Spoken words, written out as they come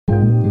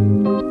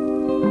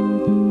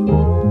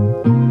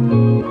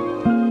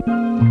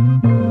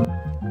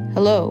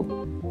Hello,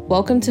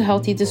 welcome to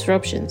Healthy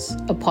Disruptions,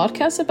 a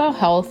podcast about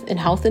health and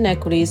health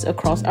inequities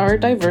across our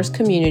diverse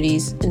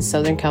communities in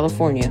Southern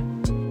California.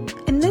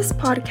 In this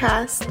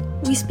podcast,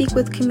 we speak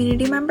with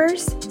community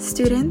members,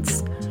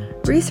 students,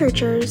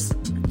 researchers,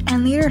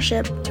 and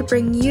leadership to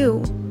bring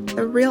you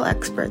the real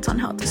experts on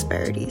health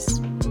disparities.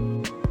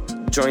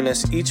 Join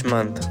us each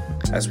month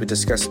as we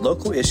discuss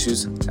local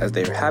issues as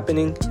they are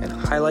happening and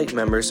highlight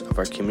members of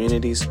our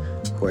communities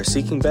who are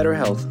seeking better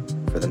health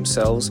for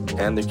themselves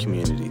and their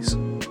communities.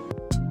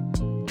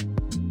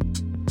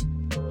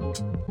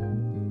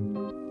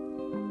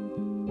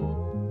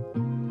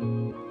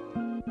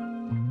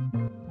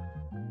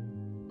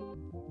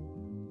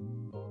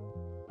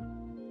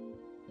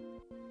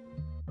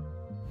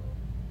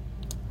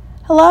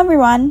 Hello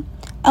everyone,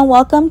 and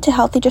welcome to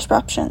Healthy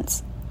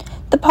Disruptions,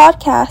 the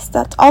podcast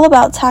that's all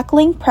about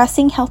tackling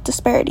pressing health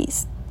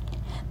disparities.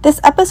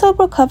 This episode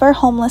will cover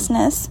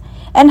homelessness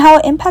and how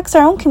it impacts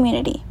our own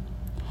community.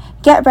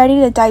 Get ready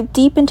to dive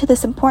deep into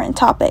this important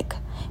topic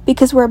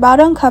because we're about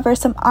to uncover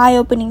some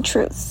eye-opening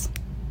truths.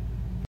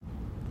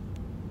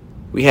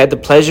 We had the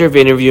pleasure of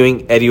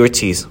interviewing Eddie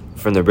Ortiz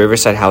from the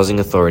Riverside Housing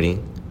Authority,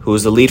 who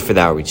was the lead for the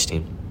outreach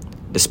team.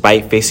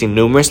 Despite facing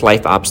numerous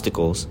life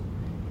obstacles,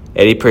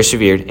 Eddie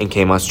persevered and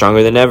came out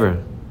stronger than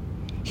ever.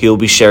 He will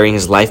be sharing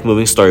his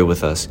life-moving story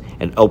with us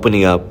and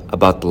opening up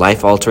about the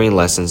life-altering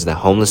lessons that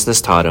homelessness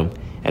taught him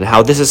and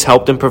how this has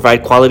helped him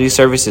provide quality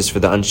services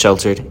for the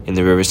unsheltered in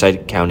the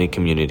Riverside County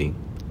community.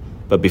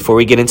 But before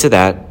we get into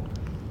that,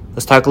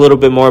 let's talk a little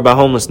bit more about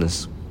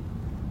homelessness.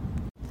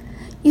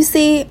 You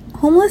see,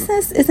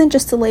 homelessness isn't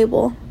just a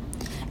label.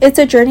 It's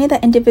a journey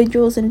that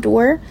individuals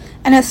endure,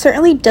 and it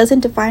certainly doesn't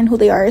define who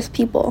they are as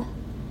people.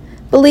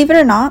 Believe it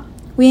or not,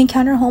 we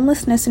encounter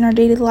homelessness in our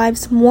daily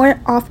lives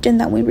more often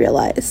than we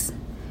realize.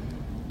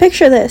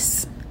 Picture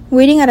this: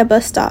 waiting at a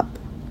bus stop,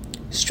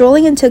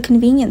 strolling into a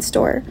convenience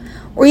store,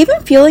 or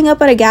even fueling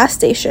up at a gas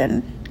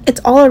station.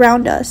 It's all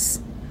around us.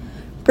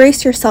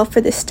 Brace yourself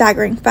for this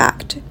staggering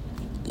fact.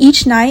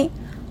 Each night,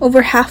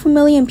 over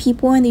 500,000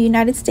 people in the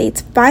United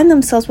States find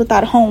themselves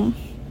without a home.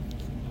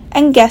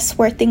 And guess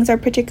where things are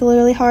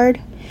particularly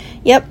hard?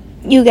 Yep,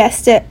 you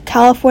guessed it,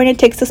 California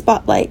takes the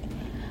spotlight,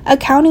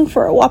 accounting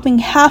for a whopping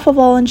half of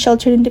all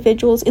unsheltered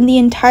individuals in the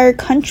entire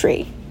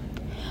country.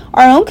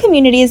 Our own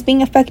community is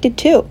being affected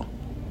too.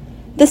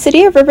 The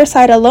city of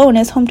Riverside alone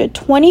is home to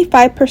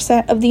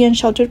 25% of the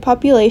unsheltered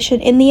population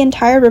in the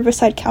entire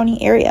Riverside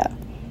County area.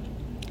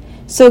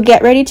 So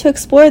get ready to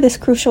explore this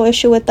crucial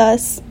issue with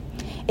us.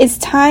 It's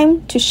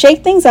time to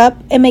shake things up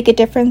and make a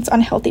difference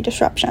on Healthy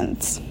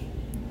Disruptions.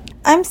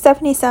 I'm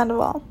Stephanie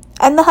Sandoval.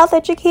 I'm the health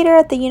educator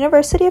at the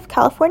University of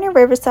California,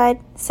 Riverside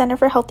Center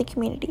for Healthy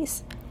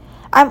Communities.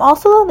 I'm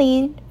also the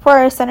lead for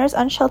our center's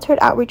Unsheltered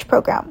Outreach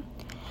program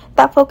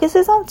that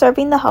focuses on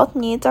serving the health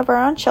needs of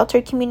our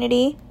unsheltered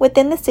community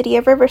within the city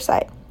of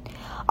Riverside.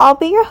 I'll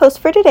be your host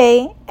for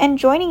today, and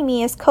joining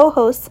me is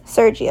co-host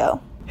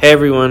Sergio. Hey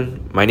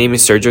everyone, my name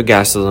is Sergio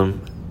Gastelum.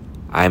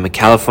 I am a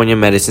California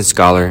medicine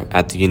scholar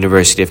at the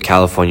University of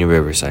California,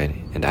 Riverside,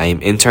 and I am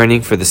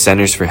interning for the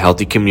Centers for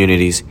Healthy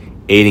Communities,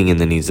 aiding in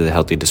the needs of the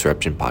Healthy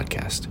Disruption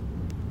podcast.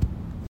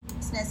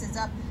 Is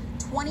up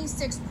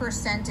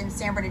 26% in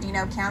San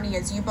Bernardino County,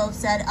 as you both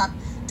said, up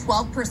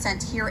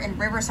 12% here in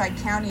Riverside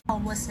County.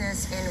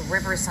 Homelessness in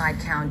Riverside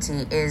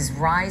County is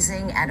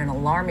rising at an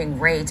alarming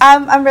rate.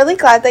 I'm really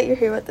glad that you're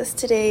here with us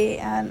today,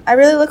 and I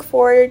really look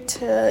forward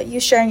to you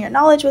sharing your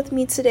knowledge with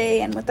me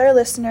today and with our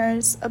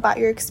listeners about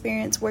your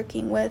experience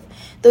working with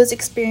those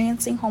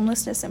experiencing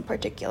homelessness in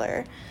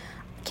particular.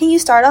 Can you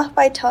start off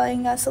by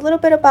telling us a little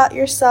bit about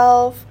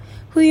yourself,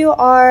 who you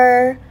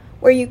are,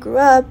 where you grew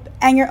up,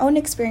 and your own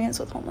experience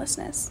with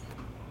homelessness?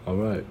 All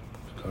right.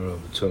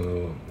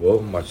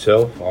 Well,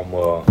 myself,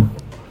 where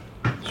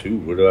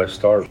did I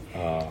start?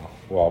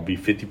 I'll be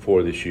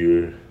 54 this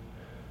year.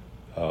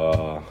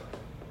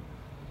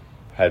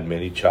 Had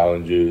many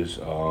challenges.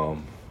 I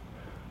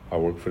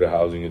work for the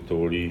Housing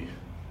Authority.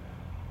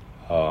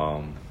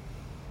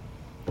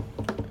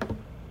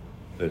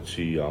 Let's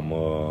see, I'm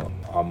a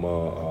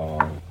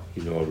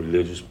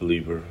religious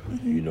believer.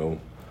 Mm-hmm.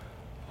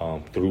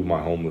 Through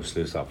my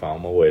homelessness, I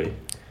found my way.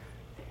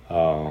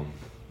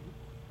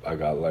 I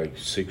got like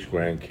 6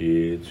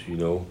 grandkids,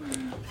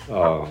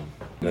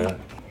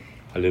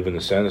 I live in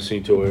the San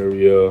Jacinto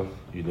area,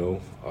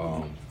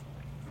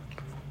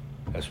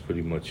 that's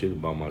pretty much it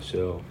about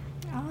myself.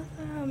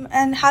 Awesome.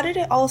 And how did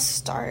it all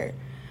start?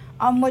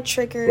 What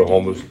triggered For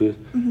homelessness?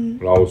 Mm-hmm.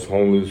 When I was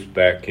homeless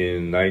back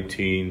in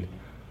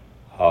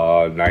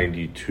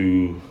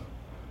 1992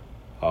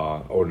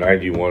 or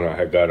 91, I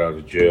had got out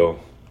of jail.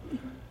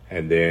 Mm-hmm.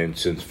 And then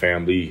since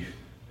family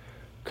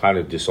kind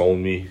of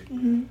disowned me,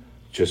 mm-hmm.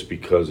 just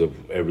because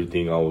of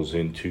everything I was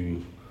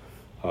into,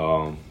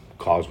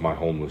 caused my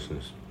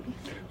homelessness.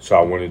 So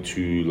I went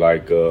into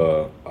like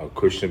a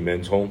Christian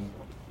men's home.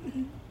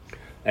 Mm-hmm.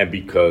 And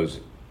because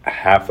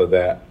half of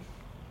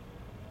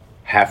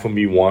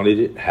me wanted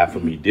it, half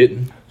of me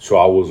didn't. So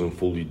I wasn't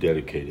fully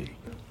dedicated.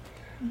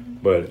 Mm-hmm.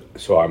 But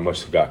so I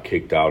must have got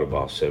kicked out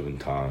about 7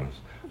 times,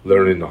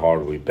 learning the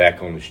hard way,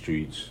 back on the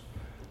streets,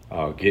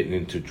 getting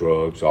into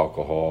drugs,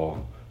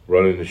 alcohol,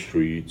 running the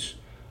streets.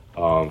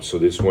 So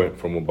this went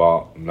from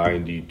about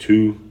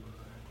 92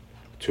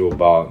 to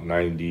about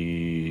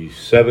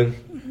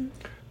 97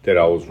 that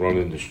I was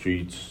running the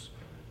streets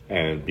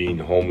and being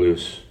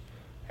homeless.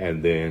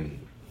 And then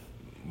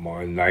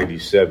my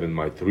 97,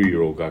 my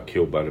 3-year-old got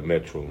killed by the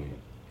Metro.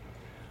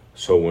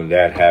 So when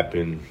that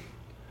happened,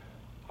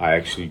 I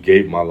actually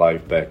gave my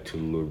life back to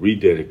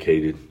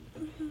rededicated,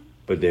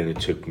 but then it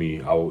took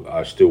me,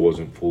 I still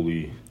wasn't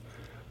fully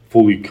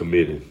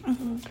committed.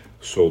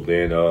 So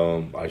then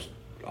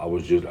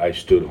I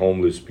stood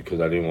homeless because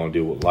I didn't want to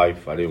deal with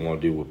life. I didn't want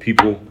to deal with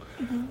people.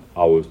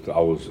 I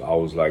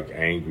was like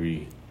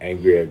angry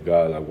at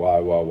God, like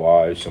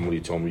why? Somebody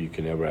told me you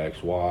can never ask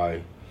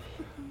why.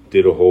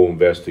 Did a whole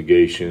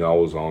investigation. I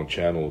was on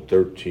channel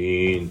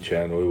 13,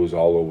 it was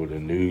all over the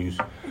news.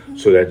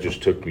 So that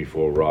just took me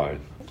for a ride.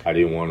 I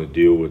didn't want to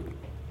deal with,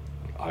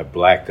 I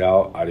blacked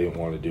out. I didn't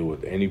want to deal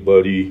with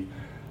anybody.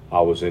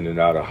 I was in and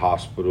out of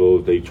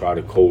hospitals. They tried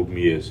to code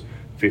me as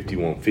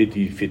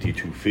 5150,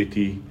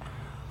 5250.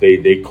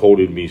 They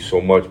coded me so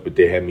much, but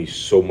they had me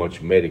so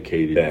much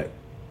medicated that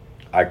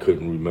I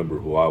couldn't remember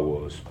who I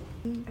was.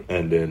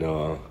 And then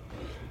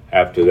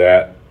after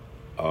that,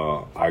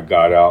 I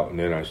got out, and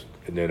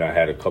then I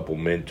had a couple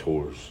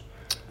mentors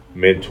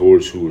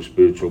who were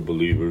spiritual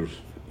believers,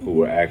 who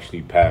were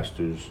actually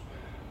pastors.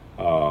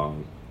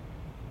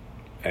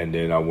 And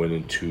then I went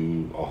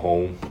into a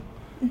home,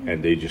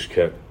 and they just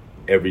kept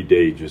every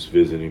day just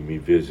visiting me,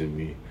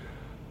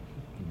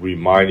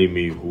 reminding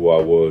me who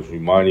I was,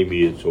 reminding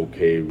me it's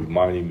okay,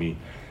 reminding me.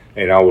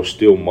 And I was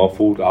still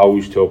muffled. I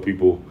always tell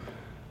people,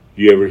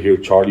 you ever hear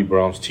Charlie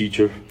Brown's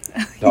Teacher?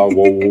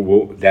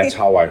 Whoa. That's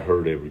how I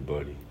heard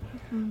everybody.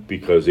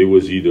 Because it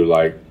was either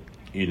like,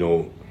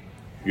 you're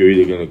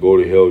either going to go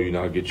to hell, you're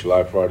not get your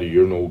life right, or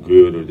you're no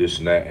good, or this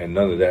and that. And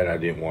none of that I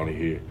didn't want to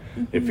hear.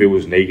 If it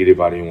was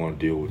negative, I didn't want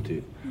to deal with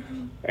it.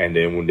 And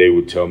then when they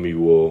would tell me,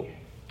 well,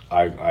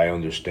 I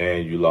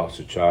understand you lost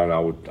a child,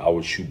 I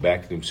would shoot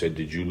back at them, said,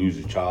 did you lose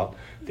a child?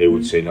 They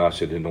would say no. I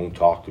said, then don't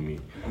talk to me,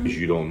 because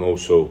you don't know.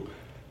 So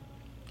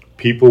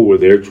people were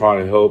there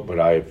trying to help, but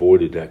I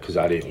avoided that because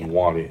I didn't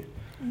want it.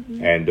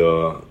 And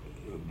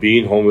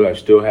being homeless, I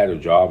still had a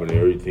job and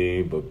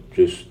everything, but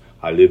just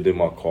I lived in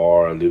my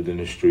car, I lived in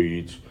the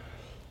streets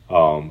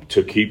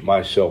to keep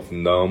myself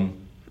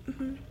numb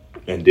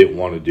and didn't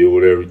want to deal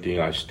with everything.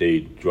 I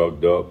stayed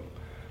drugged up.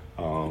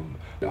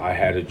 I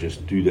had to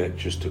just do that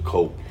just to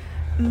cope.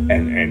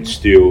 And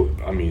still,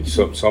 I mean,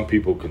 some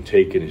people can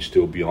take it and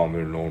still be on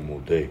their normal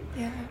day.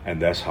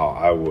 And that's how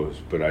I was.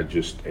 But I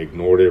just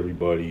ignored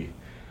everybody,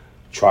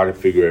 try to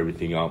figure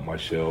everything out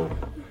myself.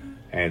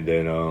 And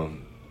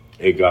then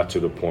it got to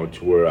the point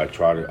to where I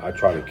tried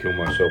to kill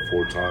myself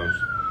 4 times.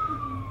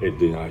 It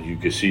didn't. You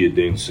could see it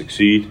didn't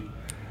succeed.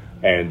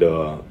 And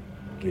I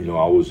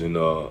was in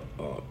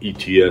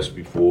ETS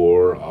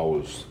before.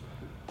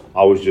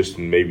 I was just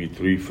in maybe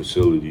 3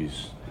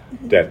 facilities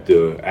that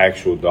the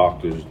actual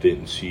doctors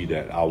didn't see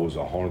that I was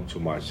a harm to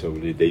myself.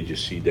 They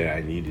just see that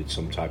I needed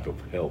some type of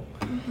help.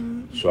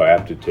 So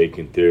after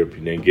taking therapy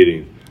and then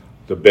getting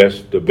the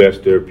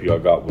best therapy I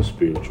got was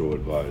spiritual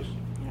advice.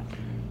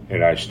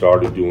 And I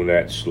started doing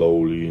that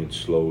slowly.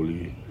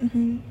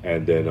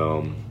 And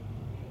then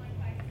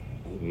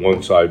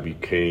once I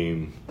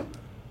became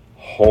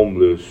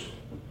homeless,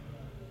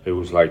 it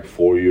was like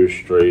 4 years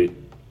straight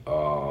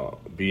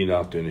being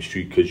out there in the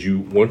street. Because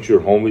once you're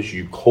homeless,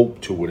 you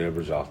cope to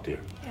whatever's out there.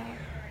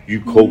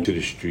 You cope to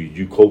the street.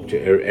 You cope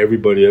to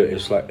everybody.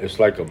 It's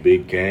like a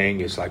big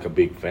gang. It's like a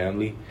big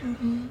family.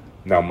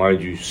 Now,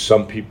 mind you,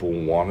 some people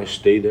want to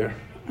stay there.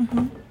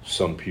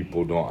 Some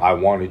people don't. I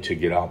wanted to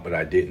get out, but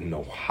I didn't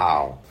know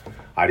how.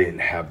 I didn't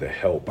have the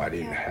help. I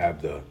didn't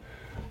have the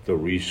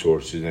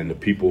resources, and the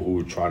people who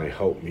were trying to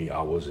help me,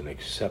 I wasn't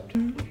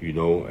accepting.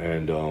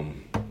 And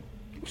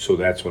so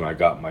that's when I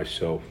got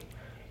myself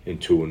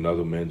into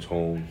another men's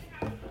home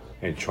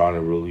and trying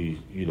to really,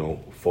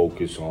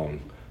 focus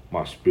on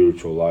my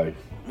spiritual life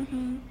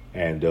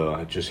and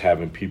just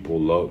having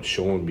people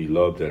showing me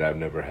love that I've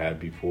never had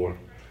before.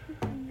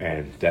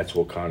 And that's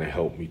what kind of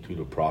helped me through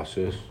the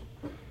process.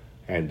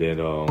 And then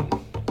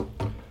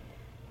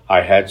I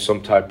had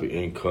some type of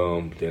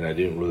income. Then I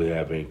didn't really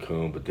have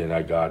income, but then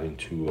I got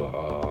into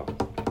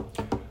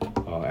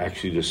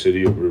actually the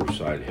city of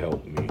Riverside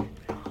helped me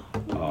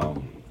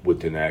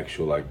with an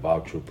actual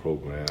voucher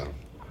program,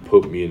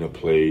 put me in a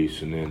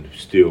place, and then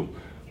still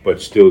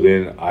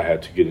then I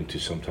had to get into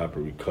some type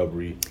of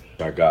recovery.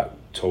 I got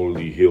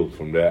totally healed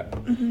from that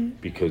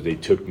because they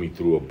took me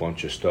through a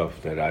bunch of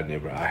stuff that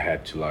I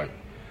had to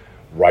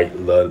write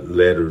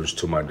letters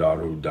to my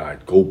daughter who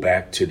died, go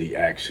back to the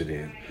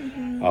accident.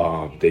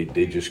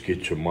 They just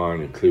get your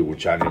mind clear,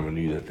 which I never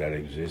knew that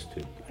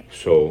existed.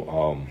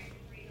 So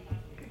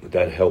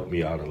that helped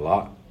me out a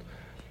lot.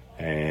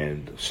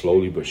 And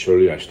slowly but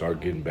surely I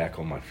started getting back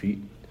on my feet.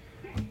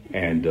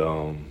 And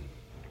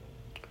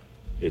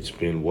it's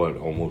been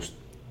almost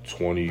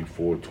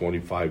 24,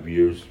 25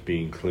 years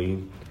being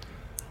clean.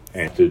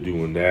 And after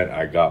doing that,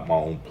 I got my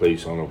own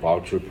place on a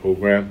voucher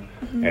program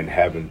and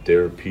having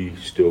therapy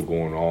still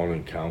going on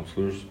and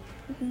counselors.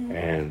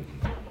 And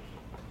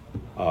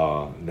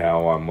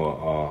now I'm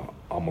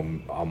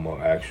a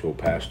actual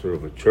pastor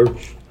of a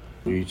church.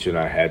 And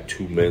I had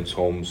 2 men's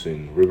homes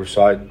in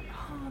Riverside.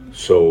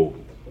 So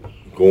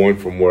going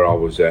from where I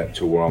was at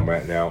to where I'm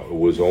at now, it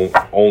was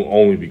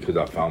only because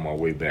I found my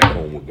way back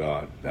home with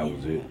God. That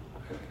was it.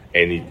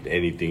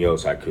 Anything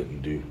else I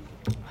couldn't do,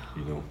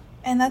 you know.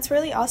 And that's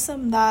really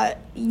awesome that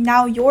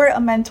now you're a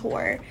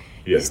mentor.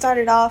 Yeah. You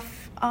started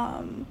off,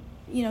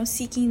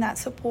 seeking that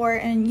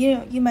support, and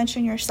you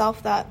mentioned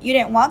yourself that you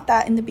didn't want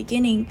that in the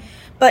beginning,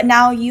 but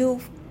now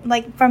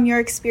from your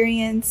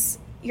experience,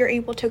 you're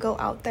able to go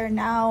out there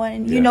now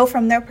and you know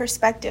from their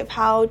perspective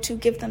how to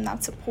give them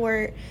that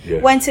support,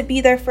 when to be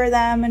there for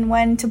them and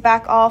when to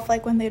back off,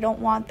 like when they don't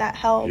want that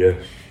help.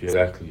 Yes,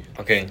 exactly.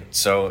 Okay,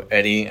 so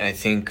Eddie, I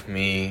think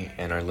me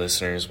and our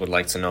listeners would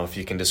like to know if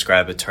you can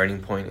describe a turning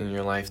point in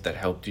your life that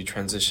helped you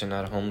transition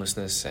out of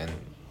homelessness and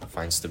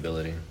find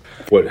stability.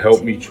 What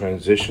helped me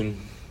transition,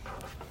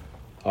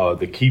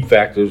 the key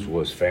factors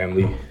was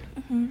family.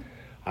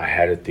 I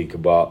had to think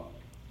about,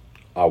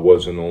 I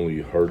wasn't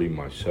only hurting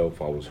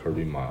myself, I was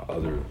hurting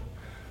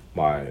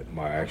my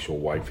actual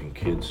wife and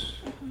kids.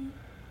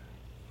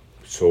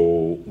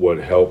 So what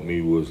helped me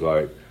was,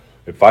 like,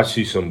 if I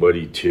see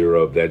somebody tear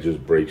up, that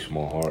just breaks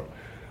my heart.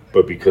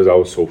 But because I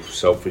was so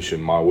selfish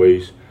in my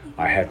ways,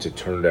 I had to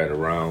turn that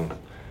around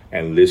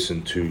and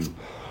listen to,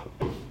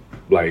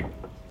 like,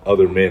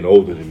 other men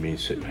older than me and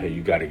say, hey,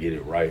 you got to get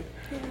it right.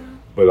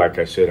 But like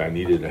I said, I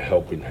needed a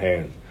helping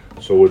hand.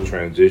 So what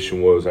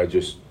transition was, I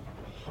just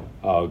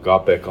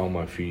got back on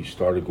my feet,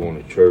 started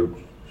going to church,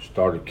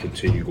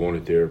 continue going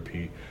to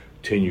therapy,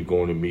 continue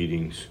going to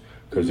meetings,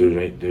 because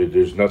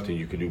there's nothing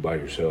you can do by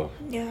yourself.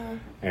 Yeah.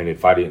 And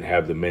if I didn't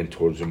have the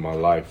mentors in my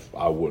life,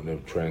 I wouldn't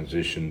have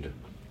transitioned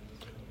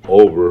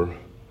over.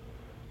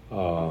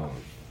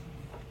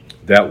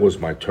 That was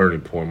my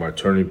turning point. My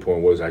turning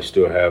point was I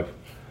still have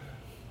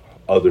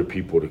other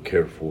people to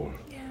care for.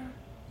 Yeah.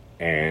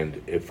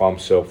 And if I'm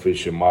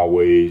selfish in my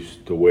ways,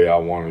 the way I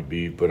want to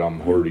be, but I'm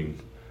hurting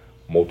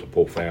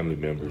multiple family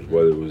members,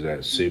 whether it was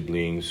that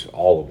siblings,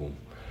 all of them,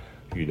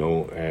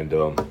 and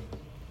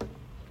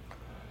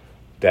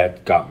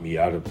that got me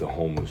out of the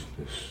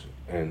homelessness.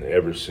 And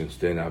ever since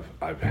then,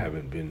 I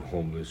haven't been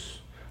homeless.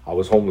 I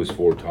was homeless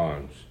 4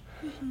 times,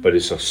 but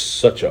it's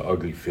such an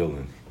ugly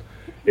feeling.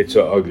 It's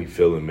an ugly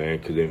feeling, man,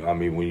 because,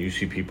 when you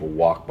see people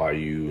walk by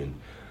you and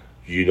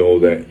you know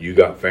that you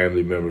got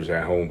family members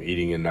at home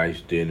eating a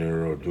nice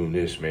dinner or doing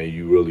this, man,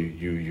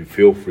 you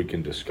feel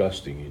freaking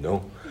disgusting,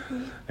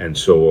 And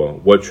so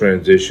what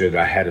transitioned,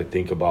 I had to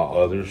think about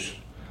others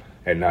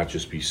and not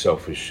just be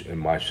selfish in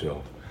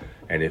myself.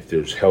 And if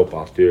there's help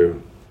out there,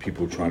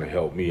 people trying to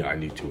help me, I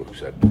need to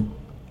accept it.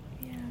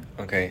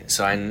 Yeah. Okay,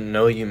 so I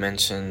know you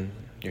mentioned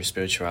your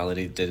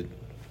spirituality. Did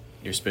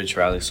your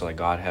spirituality, so like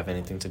God, have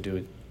anything to do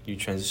with you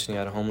transitioning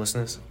out of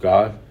homelessness?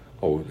 God?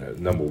 Oh,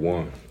 number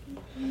one.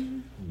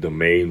 The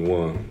main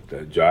one.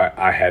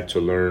 I had to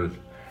learn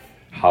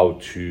how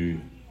to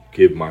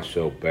give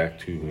myself back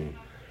to Him.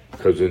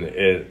 Because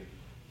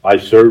I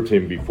served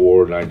Him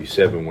before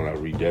 97 when I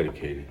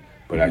rededicated,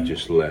 but I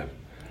just left.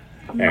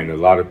 And a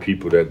lot of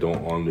people that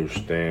don't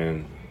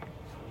understand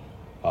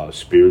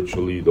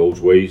spiritually those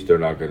ways, they're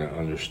not going to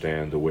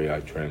understand the way I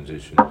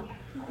transitioned.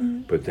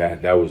 But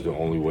that was the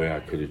only way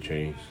I could have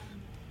changed.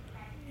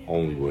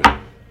 Only way.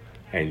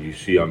 And you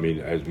see,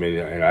 as many,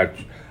 and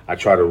I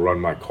try to run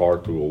my car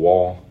through a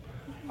wall.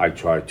 I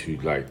try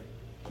to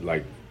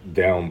like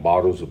down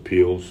bottles of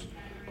pills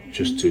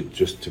just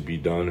to be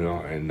done,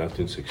 and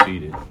nothing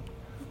succeeded.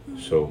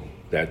 So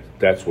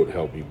that's what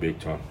helped me big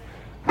time.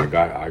 I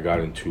got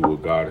into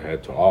what God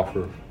had to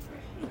offer,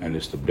 and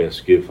it's the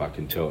best gift I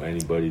can tell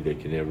anybody they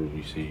can ever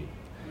receive.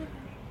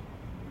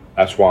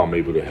 That's why I'm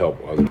able to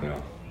help others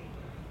now.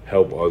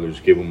 Help others,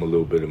 give them a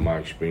little bit of my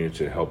experience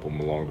and help them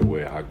along the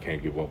way. I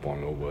can't give up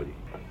on nobody.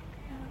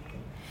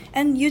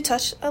 And you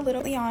touched a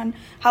little bit on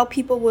how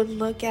people would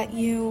look at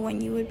you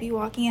when you would be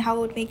walking and how it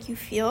would make you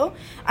feel.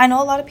 I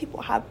know a lot of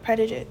people have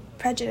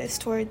prejudice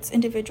towards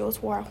individuals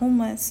who are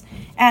homeless.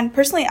 And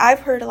personally,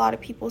 I've heard a lot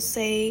of people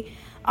say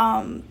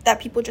that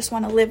people just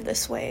want to live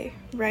this way,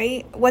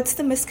 right? What's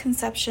the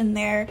misconception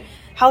there?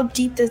 How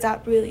deep does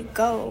that really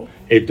go?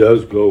 It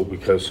does go,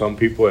 because some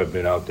people have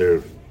been out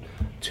there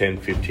 10,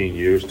 15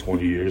 years,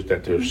 20 years,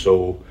 that they're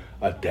so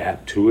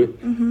adapt to it.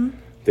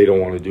 They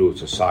don't want to deal with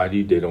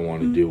society. They don't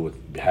want to deal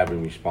with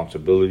having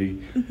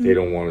responsibility. They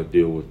don't want to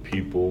deal with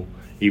people.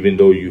 Even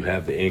though you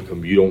have the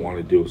income, you don't want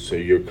to deal with,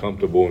 say, you're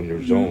comfortable in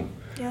your zone.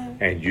 Yeah.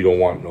 And you don't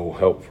want no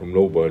help from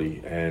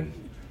nobody. And,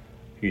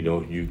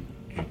 you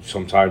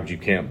sometimes you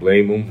can't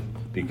blame them,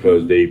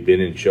 because they've been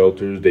in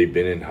shelters, they've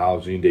been in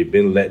housing, they've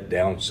been let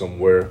down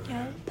somewhere,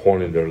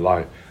 point in their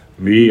life.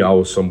 Me, I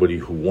was somebody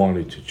who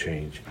wanted to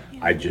change.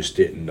 I just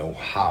didn't know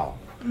how.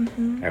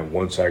 And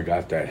once I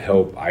got that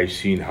help, I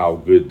seen how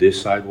good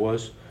this side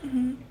was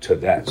to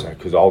that side,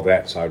 because all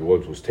that side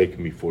was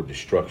taking me for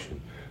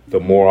destruction. The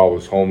more I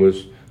was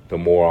homeless, the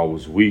more I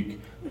was weak,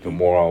 the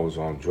more I was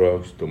on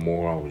drugs, the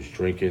more I was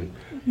drinking,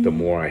 the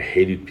more I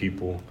hated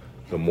people,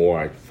 the more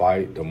I'd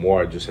fight, the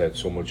more I just had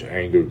so much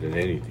anger than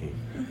anything.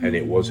 And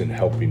it wasn't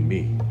helping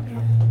me,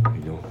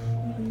 you know.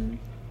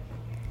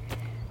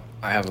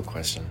 I have a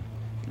question.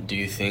 Do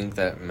you think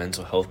that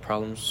mental health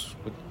problems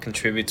would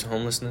contribute to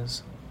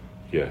homelessness?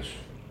 Yes,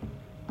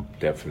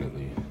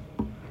 definitely.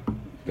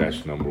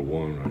 That's number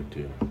one right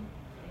there.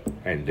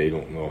 And they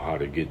don't know how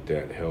to get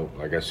that help.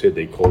 Like I said,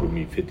 they coded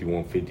me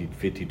 5150,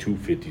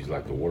 5250 is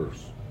like the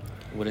worst.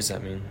 What does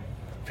that mean?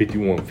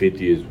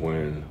 5150 is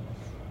when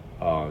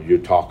you're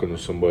talking to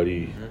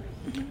somebody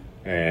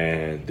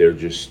and they're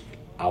just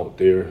out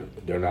there,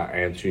 they're not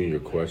answering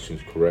your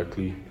questions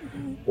correctly,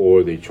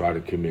 or they try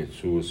to commit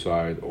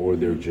suicide, or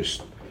they're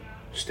just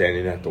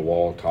standing at the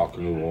wall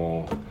talking to the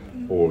wall,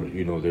 or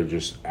they're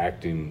just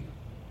acting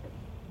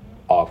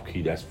off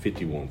key. That's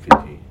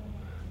 5150.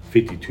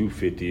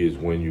 5250 is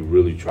when you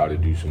really try to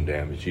do some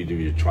damage. Either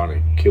you're trying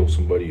to kill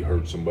somebody,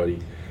 hurt somebody,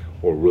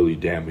 or really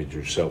damage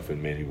yourself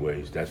in many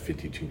ways. That's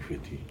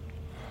 5250.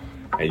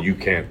 And you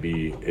can't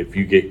be, if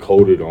you get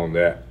coded on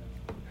that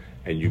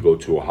and you go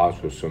to a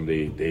hospital,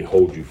 someday they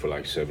hold you for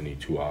like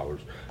 72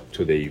 hours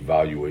till they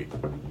evaluate.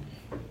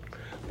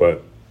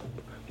 But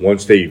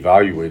once they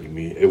evaluated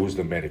me, it was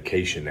the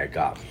medication that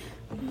got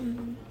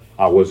me.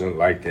 I wasn't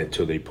like that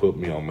till they put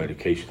me on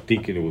medication,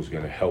 thinking it was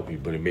going to help me,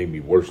 but it made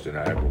me worse than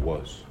I ever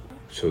was.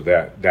 So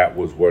that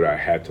was what I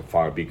had to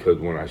find, because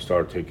when I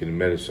started taking the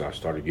medicine, I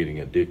started getting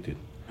addicted.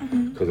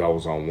 Because I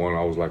was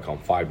like on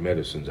 5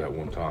 medicines at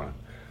one time.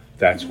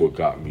 That's what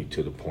got me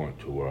to the point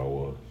to where I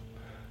was.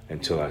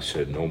 Until I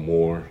said, no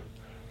more.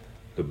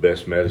 The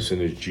best medicine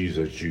is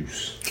Jesus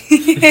juice.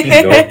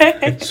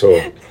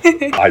 So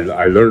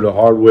I learned the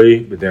hard way,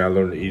 but then I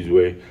learned the easy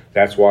way.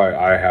 That's why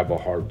I have a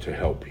heart to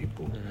help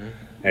people.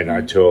 And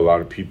I tell a lot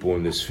of people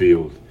in this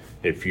field,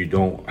 if you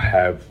don't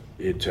have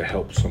it to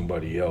help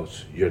somebody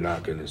else, you're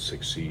not going to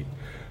succeed.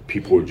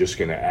 People are just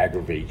going to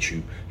aggravate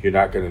you. You're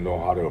not going to know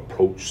how to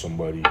approach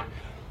somebody.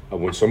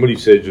 When somebody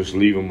says just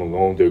leave them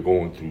alone, they're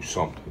going through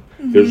something.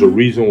 There's a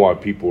reason why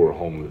people are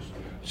homeless.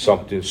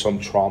 Some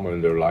trauma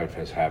in their life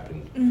has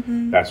happened.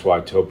 That's why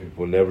I tell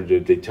people, never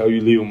did. They tell you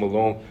leave them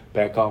alone,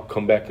 back out,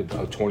 come back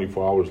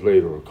 24 hours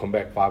later, or come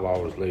back 5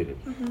 hours later.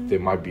 They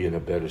might be in a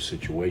better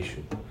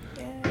situation.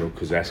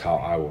 Because that's how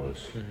I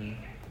was.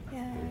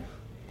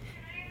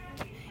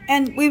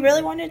 And we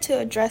really wanted to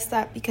address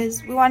that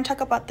because we want to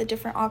talk about the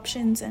different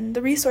options and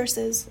the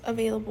resources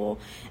available.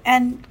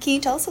 And can you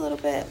tell us a little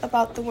bit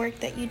about the work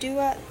that you do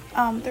at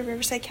the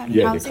Riverside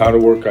County Housing? Yeah, the kind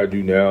of work I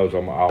do now is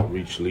I'm an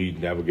outreach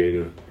lead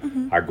navigator.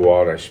 I go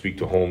out, I speak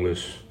to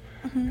homeless.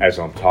 As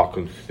I'm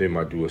talking to them,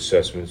 I do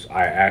assessments.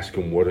 I ask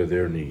them what are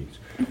their needs.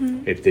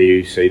 If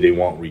they say they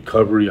want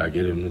recovery, I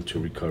get them into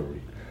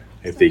recovery.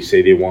 If they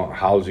say they want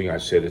housing, I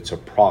said it's a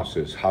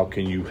process. How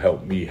can you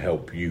help me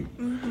help you?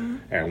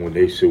 And when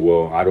they say,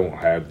 well, I don't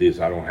have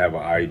this, I don't have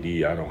an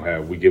ID,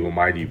 we give them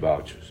ID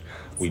vouchers.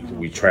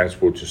 We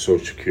transport to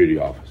Social Security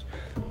office.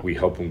 We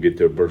help them get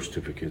their birth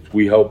certificates.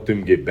 We help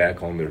them get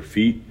back on their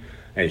feet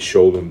and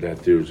show them that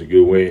there's a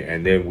good way.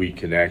 And then we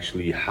can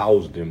actually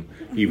house them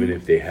even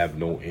if they have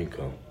no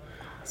income.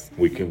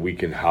 We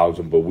can house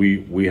them, but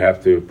we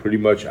have to pretty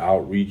much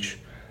outreach.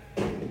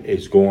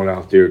 It's going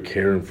out there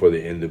caring for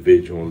the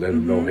individual and let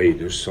them know, hey,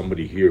 there's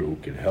somebody here who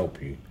can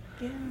help you.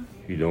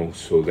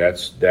 So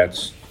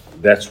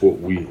that's what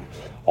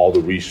all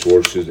the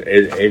resources,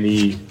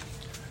 any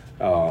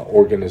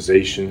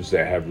organizations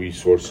that have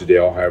resources, they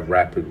all have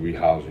rapid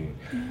rehousing.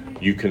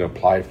 You can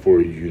apply for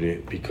a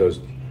unit because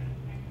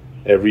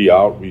every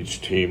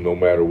outreach team, no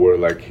matter where,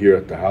 like here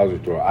at the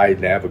housing store, I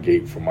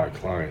navigate for my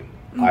client.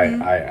 I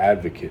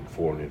advocate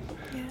for them.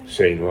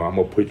 Saying, well, I'm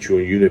going to put you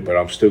in a unit, but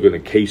I'm still going to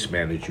case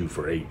manage you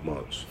for 8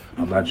 months.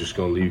 I'm not just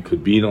going to leave. Because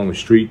being on the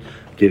street,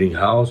 getting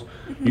housed,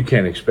 you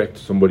can't expect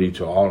somebody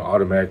to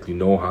automatically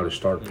know how to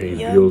start paying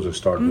bills and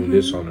start doing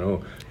this on their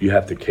own. You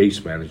have to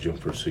case manage them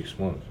for 6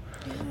 months.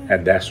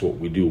 And that's what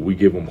we do. We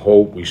give them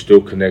hope. We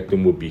still connect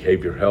them with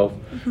behavioral health.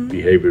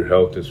 Behavioral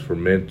health is for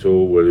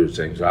mental, whether it's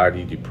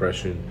anxiety,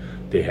 depression.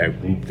 They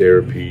have group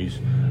therapies.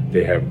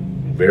 They have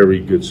very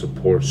good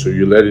support. So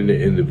you're letting the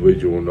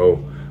individual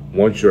know,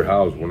 once you're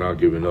housed, we're not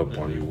giving up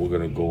on you. We're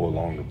going to go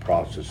along the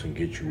process and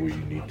get you where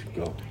you need to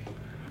go.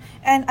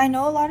 And I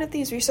know a lot of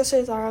these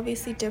resources are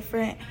obviously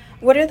different.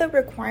 What are the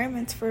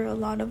requirements for a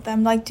lot of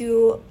them? Like,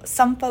 do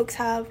some folks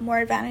have more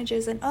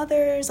advantages than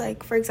others?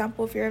 Like, for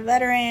example, if you're a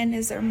veteran,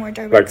 is there more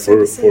direct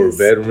services? For a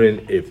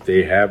veteran, if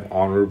they have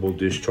honorable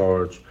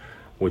discharge,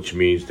 which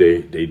means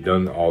they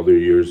done all their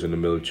years in the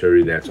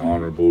military, that's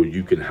honorable,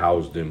 you can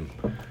house them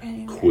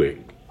quick.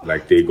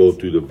 Like they go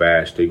through the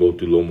VASH, they go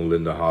through Loma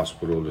Linda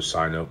Hospital to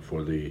sign up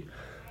for the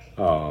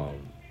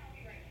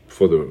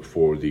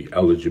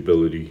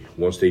eligibility.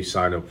 Once they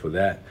sign up for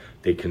that,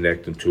 they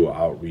connect them to an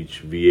outreach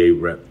VA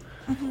rep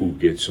who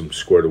gets them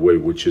squared away,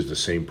 which is the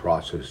same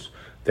process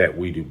that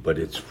we do, but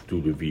it's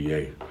through the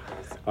VA.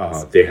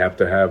 They have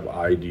to have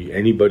ID.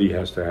 Anybody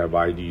has to have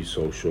ID,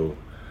 social.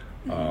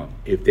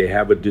 If they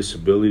have a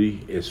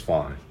disability, it's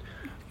fine.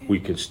 we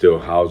can still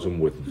house them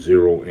with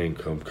zero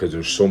income, because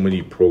there's so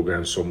many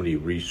programs, so many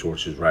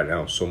resources right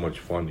now, so much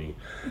funding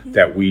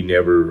that we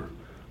never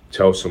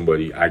tell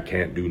somebody, I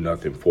can't do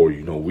nothing for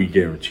you. No, we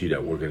guarantee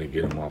that we're going to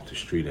get them off the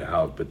street and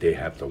house, but they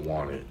have to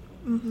want it.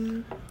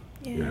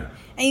 Yeah.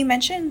 And you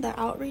mentioned the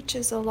outreach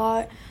is a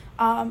lot.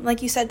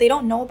 Like you said, they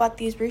don't know about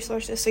these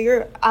resources, so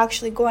you're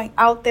actually going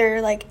out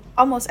there like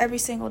almost every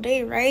single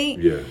day, right?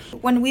 Yes.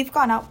 When we've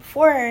gone out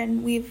before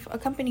and we've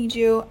accompanied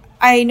you,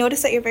 I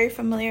noticed that you're very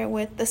familiar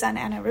with the Santa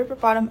Ana River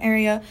Bottom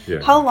area.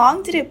 Yeah. How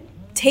long did it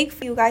take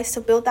for you guys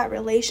to build that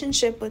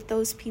relationship with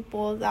those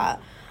people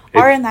that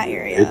are in that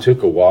area? It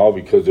took a while,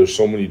 because there's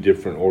so many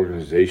different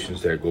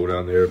organizations that go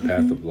down there,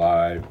 Path of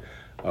Life,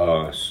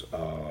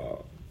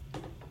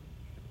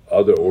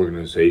 other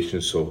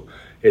organizations, so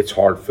it's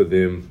hard for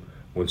them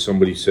when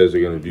somebody says they're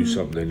going to do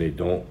something, then they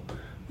don't,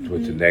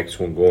 with the next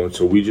one going.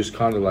 So we just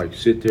kind of like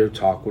sit there,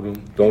 talk with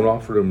them, don't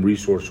offer them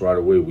resource right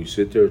away. We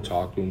sit there,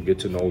 talk to them, get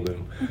to know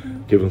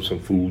them, give them some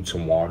food,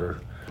 some water,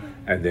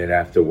 and then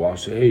after a while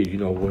say, hey, you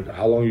know what,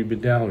 how long you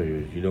been down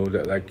here? You know,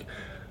 that like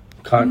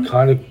kind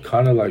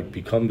of like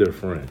become their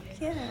friend.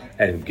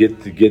 And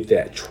get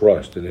that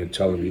trust, and then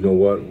tell them, you know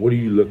what are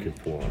you looking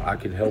for? I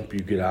can help you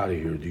get out of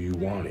here. Do you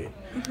want it?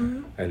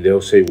 And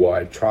they'll say, well,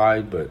 I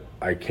tried, but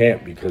I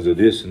can't because of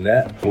this and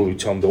that. Well, we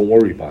tell them, don't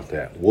worry about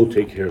that. We'll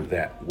take care of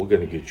that. We're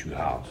going to get you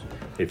housed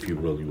if you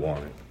really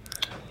want it.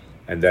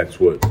 And that's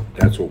what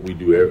we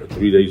do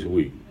 3 days a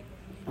week.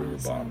 River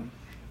Bottom.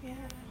 Yeah.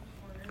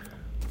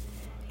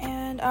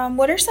 And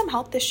what are some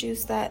health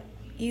issues that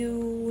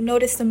you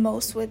notice the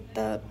most with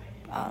the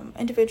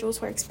individuals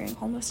who are experiencing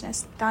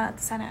homelessness down at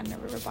the Santa Ana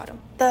River Bottom?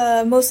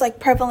 The most like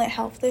prevalent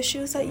health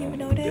issues that you've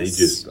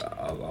noticed?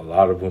 A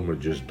lot of them are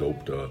just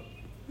doped up.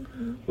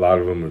 A lot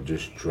of them are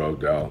just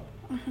drugged out.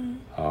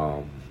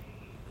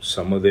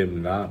 Some of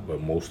them not,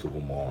 but most of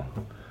them are.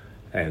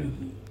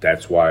 And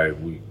that's why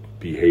we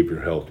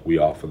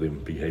offer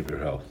them behavior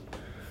health,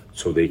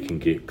 so they can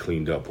get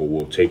cleaned up, or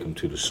we'll take them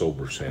to the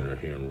sober center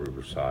here in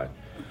Riverside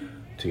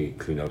to get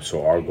cleaned up.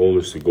 So our goal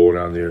is to go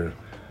down there,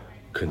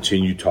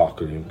 continue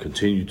talking to them,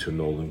 continue to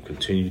know them,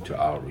 continue to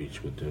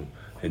outreach with them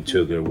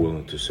until they're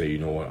willing to say, you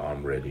know what,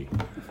 I'm ready.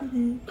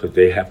 Because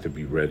they have to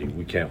be ready.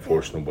 We can't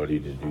force nobody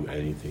to do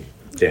anything.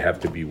 They have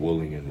to be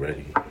willing and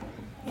ready.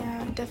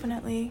 Yeah,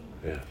 definitely.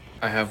 Yeah.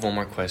 I have one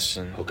more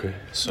question. Okay.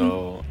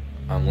 So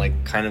I'm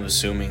like kind of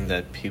assuming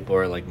that people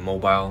are like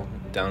mobile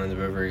down in the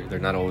river. They're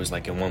not always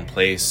like in one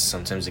place.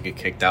 Sometimes they get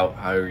kicked out.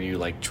 How are you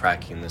like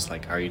tracking this?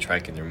 Like, how are you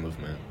tracking their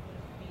movement?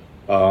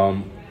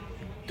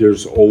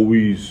 There's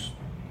always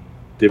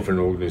different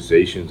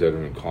organizations that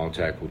are in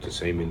contact with the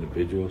same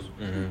individuals.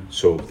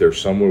 So if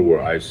there's somewhere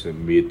where I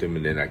meet them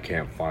and then I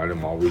can't find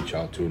them, I'll reach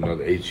out to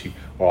another agency,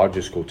 or I'll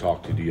just go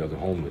talk to the other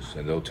homeless,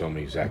 and they'll tell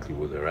me exactly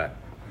where they're at.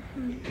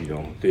 You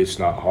know, it's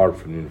not hard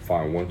for them to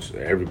find. Once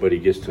everybody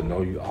gets to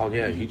know you, oh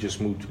yeah, he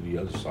just moved to the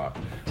other side,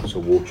 so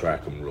we'll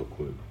track them real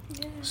quick.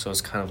 So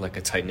it's kind of like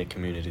a tight-knit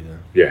community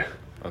then? Yeah.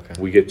 Okay.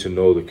 We get to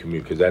know the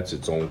community, because that's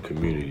its own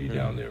community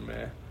down there,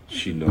 man.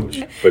 She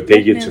knows, but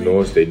they get to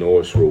know us. They know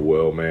us real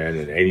well, man.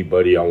 And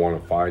anybody I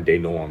want to find, they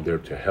know I'm there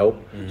to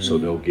help, so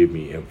they'll give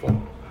me info.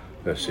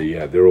 They'll say,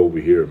 yeah, they're over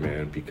here,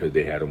 man, because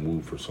they had to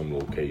move for some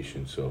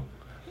location. So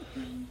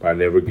I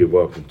never give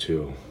up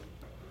until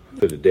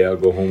the day I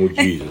go home with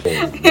Jesus.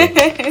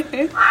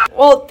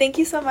 Well, thank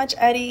you so much,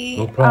 Eddie,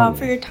 No problem.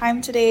 for your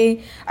time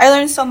today. I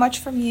learned so much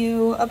from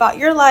you about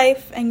your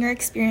life and your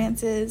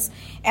experiences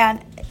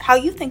and how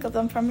you think of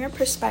them from your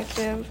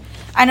perspective.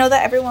 I know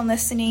that everyone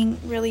listening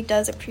really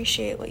does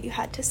appreciate what you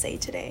had to say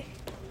today.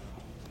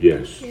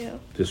 Yes, Thank you.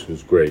 this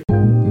was great.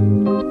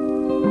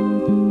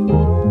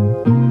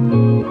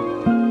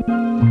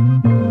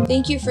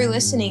 Thank you for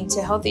listening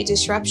to Healthy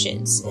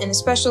Disruptions, and a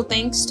special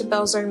thanks to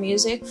Belzar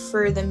Music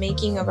for the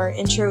making of our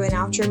intro and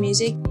outro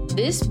music.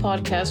 This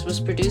podcast was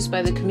produced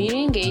by the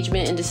Community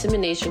Engagement and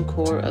Dissemination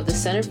Core of the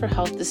Center for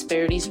Health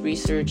Disparities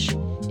Research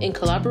in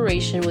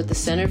collaboration with the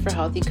Center for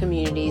Healthy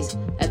Communities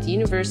at the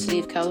University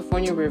of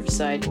California,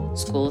 Riverside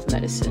School of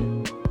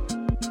Medicine.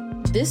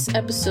 This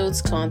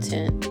episode's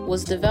content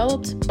was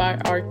developed by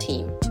our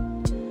team.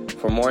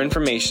 For more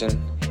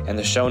information and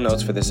the show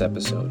notes for this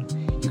episode,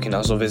 you can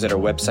also visit our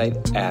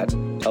website at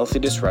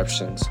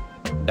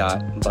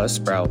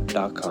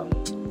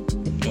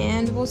healthydisruptions.buzzsprout.com.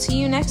 And we'll see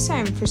you next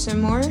time for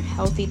some more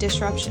Healthy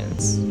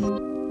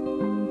Disruptions.